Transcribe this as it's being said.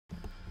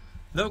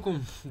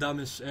Welkom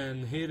dames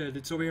en heren,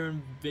 dit is alweer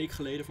een week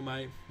geleden voor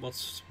mij,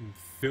 wat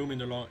veel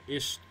minder lang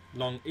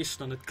is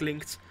dan het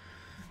klinkt.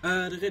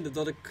 De reden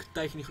dat ik een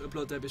tijdje niet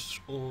geüpload heb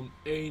is om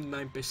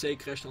mijn PC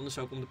crasht, anders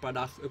zou ik om een paar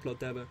dagen geüpload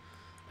hebben.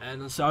 En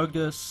dan zou ik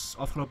dus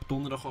afgelopen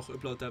donderdag al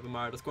geüpload hebben,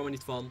 maar dat kwam er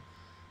niet van.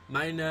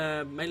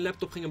 Mijn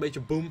laptop ging een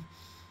beetje boom.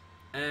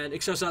 En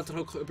ik zou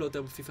zaterdag ook geüpload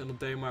hebben op FIFA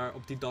NLD, maar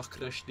op die dag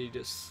crashte die,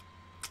 dus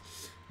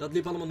dat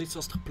liep allemaal niet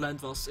zoals het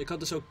gepland was. Ik had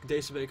dus ook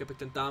deze week heb ik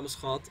tentamens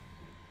gehad.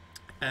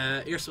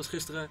 Eerst was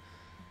gisteren,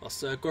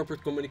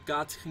 corporate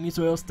communicatie, ging niet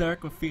zo heel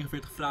sterk, met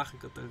 44 vragen,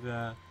 ik had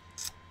er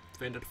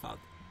 32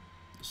 fouten.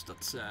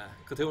 Dus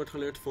ik had heel hard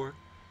geleerd voor.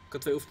 Ik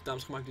had 2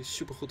 oefententamens gemaakt die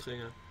super goed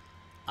gingen.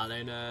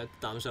 Alleen het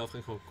tentamen zelf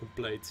ging gewoon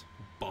compleet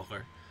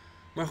bagger.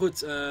 Maar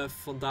goed,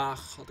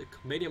 vandaag had ik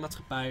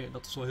mediamaatschappij,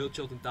 dat was wel heel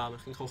chill tentamen,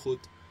 ging gewoon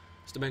goed.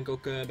 Dus daar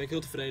ben ik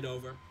heel tevreden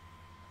over.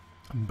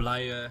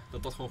 Blij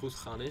dat dat gewoon goed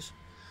gegaan is.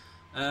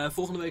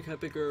 Volgende week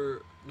heb ik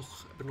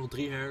nog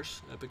 3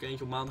 hairs. Heb ik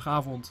eentje op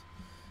maandagavond.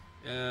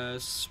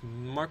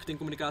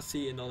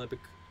 Marketingcommunicatie. En dan heb ik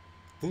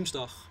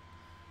woensdag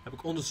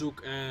onderzoek.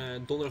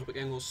 En donderdag heb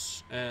ik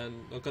Engels.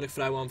 En dan kan ik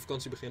vrijwel aan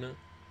vakantie beginnen.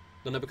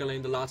 Dan heb ik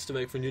alleen de laatste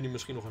week van juni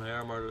misschien nog een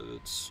hair. Maar daar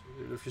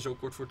hoef je zo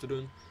kort voor te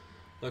doen.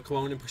 Dat ik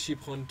gewoon in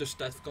principe gewoon in de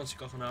tussentijd vakantie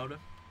kan gaan houden.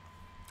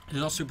 Dus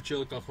dat is super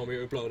chill. Ik kan gewoon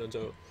weer uploaden en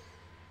zo.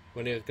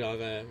 Wanneer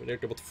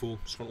ik er wat voel.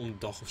 Dus gewoon om de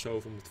dag of zo.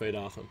 Of om de 2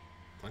 dagen.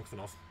 Hangt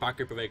vanaf. Een paar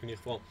keer per week in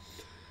ieder geval.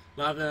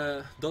 Maar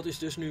dat is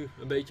dus nu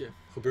een beetje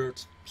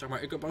gebeurd. Zeg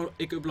maar,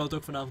 ik upload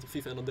ook vanavond op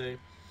FIFA NLD.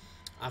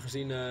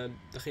 Aangezien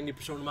degene die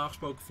persoon normaal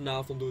gesproken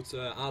vanavond doet,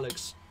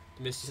 Alex.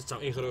 Tenminste, het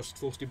zou ingeroosterd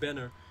volgens die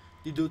banner.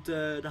 Die doet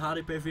de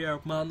HDPVR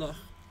op maandag.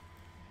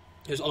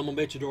 Dus allemaal een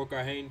beetje door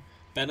elkaar heen.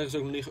 Banner is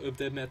ook nog niet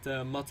geüpdate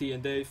met Matty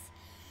en Dave.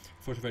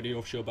 Voor zover die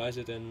officieel bij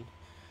zit.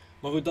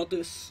 Maar goed, dat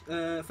dus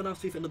vanavond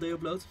FIFA NLD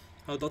upload.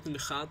 Houd dat in de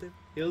gaten.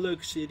 Heel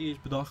leuke serie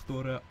is bedacht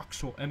door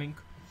Axel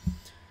Emmink.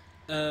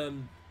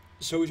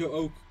 Sowieso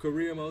ook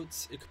Career Mode.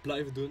 Ik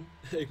blijf het doen.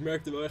 Ik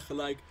merkte wel echt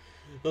gelijk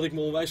dat ik me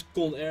onwijs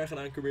kon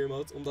ergeren aan Career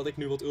Mode. Omdat ik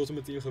nu wat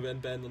Ultimate Team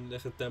gewend ben. Dan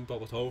ligt het tempo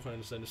wat hoger en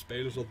dan zijn de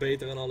spelers wat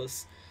beter en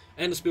alles.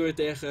 En dan speel je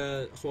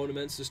tegen gewone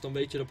mensen. Dus dan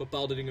weet je dat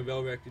bepaalde dingen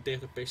wel werken die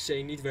tegen de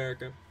PC niet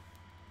werken.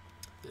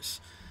 Dus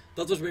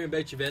dat was weer een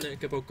beetje wennen.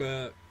 Ik heb ook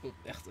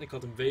ik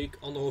had een week,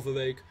 1,5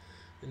 week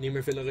niet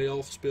meer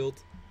Villarreal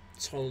gespeeld.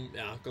 Het is gewoon,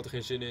 ja, ik had er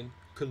geen zin in.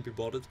 Couldn't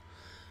be bothered.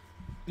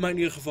 Maar in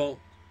ieder geval,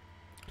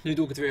 nu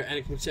doe ik het weer en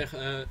ik moet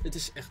zeggen, het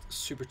is echt een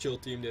super chill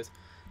team dit.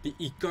 Die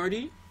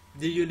Icardi,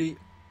 die jullie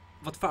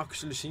wat vaker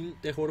zullen zien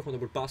tegenwoordig, want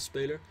hij wordt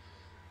basisspeler.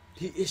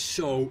 Die is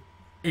zo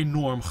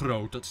enorm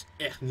groot, dat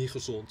is echt niet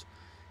gezond.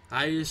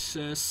 Hij is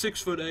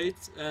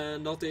 6'8"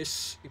 en dat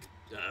is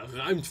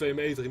ruim 2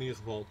 meter in ieder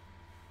geval.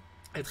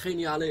 Het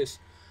geniale is,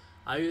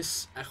 hij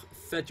is echt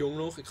vet jong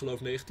nog, ik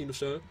geloof 19 of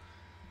zo.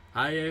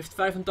 Hij heeft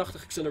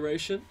 85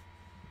 acceleration.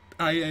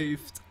 Hij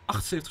heeft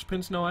 78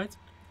 sprintsnelheid.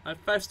 Hij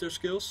heeft 5 ster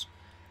skills.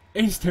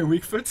 1 ster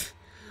weak foot.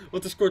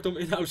 Want het is kortom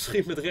inhoud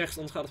schiet met rechts,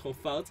 anders gaat het gewoon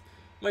fout.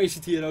 Maar je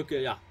ziet hier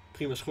ook,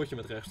 prima schotje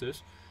met rechts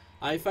dus.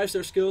 Hij heeft 5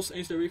 ster skills,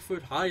 1 ster weak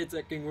foot, high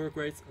attacking work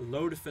rate,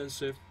 low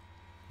defensive.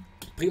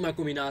 Prima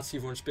combinatie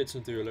voor een spits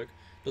natuurlijk.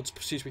 Dat is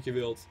precies wat je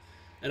wilt.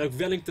 En ook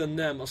Wellington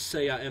Nam als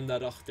CAM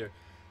daarachter.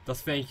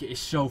 Dat ventje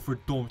is zo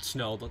verdomd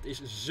snel. Dat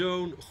is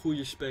zo'n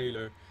goede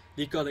speler.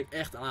 Die kan ik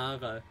echt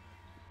aanraden.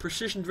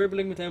 Precision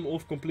dribbling met hem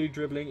of complete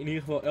dribbling. In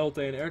ieder geval LT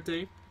en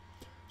RT.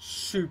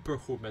 Super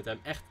goed met hem.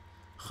 Echt,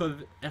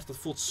 dat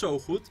voelt zo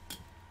goed.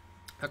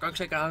 Dat kan ik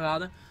zeker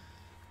aanraden.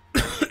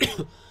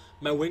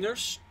 Mijn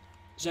wingers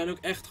zijn ook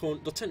echt gewoon,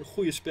 dat zijn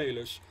goede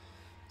spelers.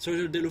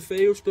 Sowieso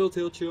Delofeo speelt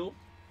heel chill.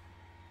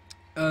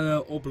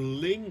 Op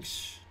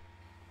links.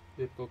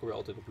 Die heb ik ook weer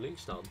altijd op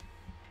links staan.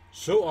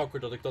 Zo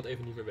awkward dat ik dat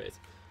even niet meer weet.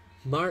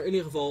 Maar in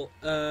ieder geval,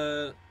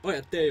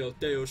 Theo.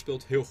 Theo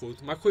speelt heel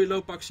goed. Maakt goede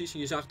loopacties en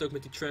je zag het ook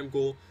met die tram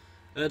goal.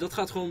 Dat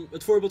gaat gewoon,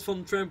 het voorbeeld van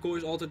een tram goal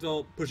is altijd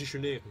wel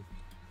positioneren.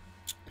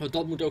 Want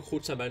dat moet ook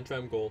goed zijn bij een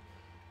tram goal.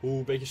 Hoe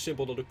een beetje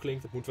simpel dat ook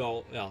klinkt, het moet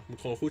wel, het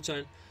moet gewoon goed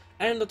zijn.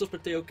 En dat is bij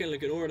Theo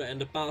kennelijk in orde. En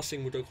de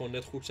passing moet ook gewoon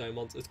net goed zijn.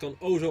 Want het kan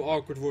zo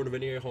awkward worden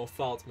wanneer je gewoon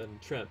faalt met een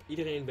tramp.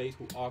 Iedereen weet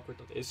hoe awkward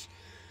dat is.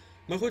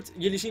 Maar goed,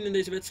 jullie zien in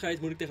deze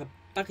wedstrijd moet ik tegen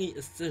Paris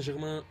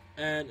Saint-Germain.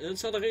 En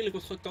het hadden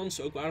redelijk wat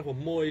kansen, ook aardig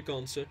wat mooie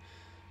kansen.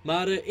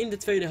 Maar in de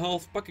tweede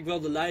helft pak ik wel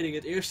de leiding.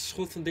 Het eerste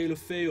schot van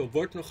Delofeo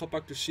wordt nog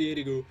gepakt door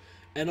Sirigu.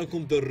 En dan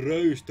komt de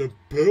reus, de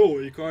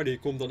bul, Icardi,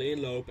 komt dan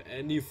inlopen.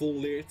 En die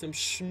volleert hem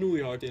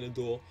snoeihard in het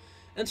doel.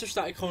 En zo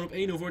sta ik gewoon op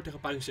 1-0 voor tegen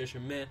Paris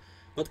Saint-Germain.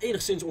 Wat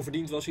enigszins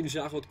onverdiend was. Jullie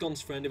zagen wat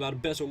kansen voor hen. Die waren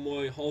best wel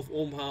mooi. Half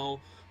omhaal.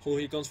 Gewoon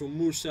hier kans voor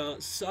Moussa.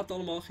 Zat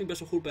allemaal. Ging best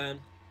wel goed bij hen.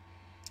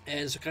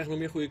 En ze krijgen nog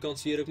meer goede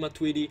kansen. Hier ook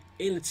Matuidi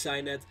in het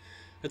zijnet.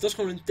 Het was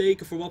gewoon een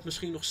teken voor wat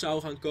misschien nog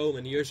zou gaan komen.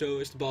 En hier zo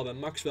is de bal bij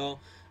Maxwell.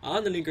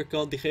 Aan de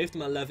linkerkant. Die geeft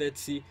hem aan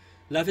Lavezzi.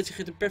 Lavezzi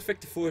geeft een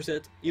perfecte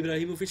voorzet.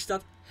 Ibrahimovic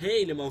staat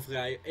helemaal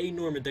vrij.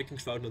 Enorme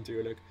dekkingsfout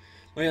natuurlijk.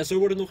 Maar ja, zo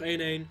wordt het nog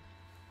 1-1.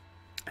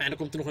 En dan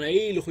komt er nog een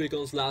hele goede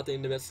kans later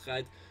in de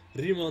wedstrijd.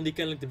 Riemann, die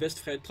kennelijk de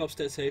beste vrije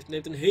trapstats heeft,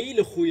 neemt een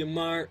hele goede,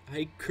 maar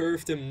hij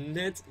curved hem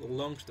net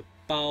langs de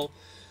paal.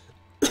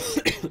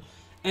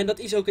 En dat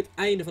is ook het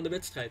einde van de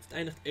wedstrijd. Het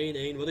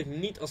eindigt 1-1, wat ik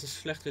niet als een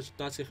slecht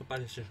resultaat zie van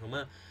Paris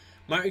Saint-Germain.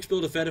 Maar ik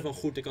speelde verder van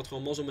goed. Ik had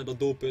gewoon mazzel met dat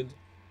doelpunt.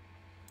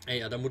 En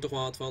ja, daar moet toch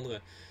wel wat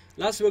veranderen.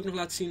 Laatste wil ik nog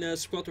laten zien,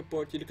 Squad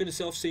Report. Jullie kunnen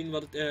zelf zien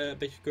wat het een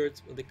beetje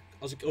keurt. Want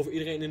als ik over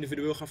iedereen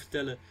individueel ga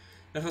vertellen,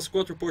 dan gaan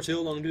Squad Reports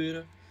heel lang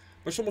duren.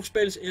 Maar sommige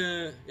spelers,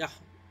 ja,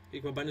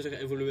 ik wil bijna zeggen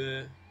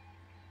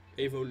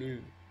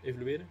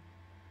evolueren.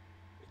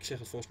 Ik zeg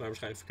het volgens mij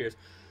waarschijnlijk verkeerd.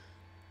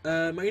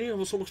 Maar in ieder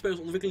geval, sommige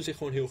spelers ontwikkelen zich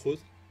gewoon heel goed.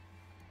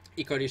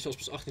 Icardi is zelfs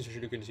pas 18, zoals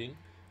jullie kunnen zien.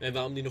 En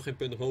waarom die nog geen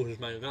punt omhoog is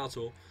mij een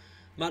raadsel.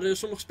 Maar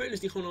sommige spelers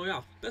die gewoon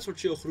al best wel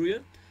chill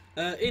groeien.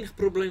 Enige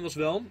probleem was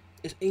wel,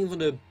 is een van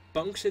de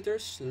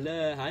bankzitters,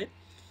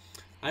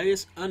 hij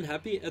is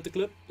unhappy at de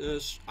club.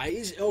 Dus hij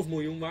is 11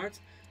 miljoen waard.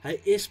 Hij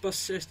is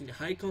pas 16.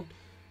 Hij kan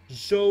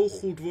zo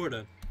goed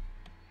worden.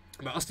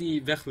 Maar als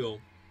hij weg wil,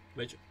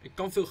 weet je, ik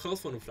kan veel geld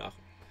van hem vragen.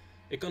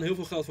 Ik kan heel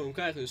veel geld van hem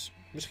krijgen, dus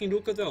misschien doe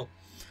ik het wel.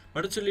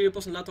 Maar dat zullen jullie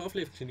pas in een latere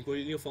aflevering zien. Ik wil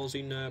jullie in ieder geval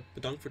zien,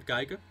 bedankt voor het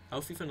kijken.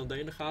 Hou FIFA en dan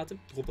in de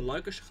gaten. Drop een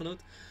like als je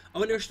genoot.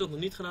 Abonneer als je dat nog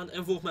niet gedaan.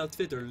 En volg mij op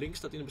Twitter. Link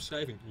staat in de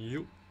beschrijving.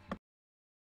 Joe.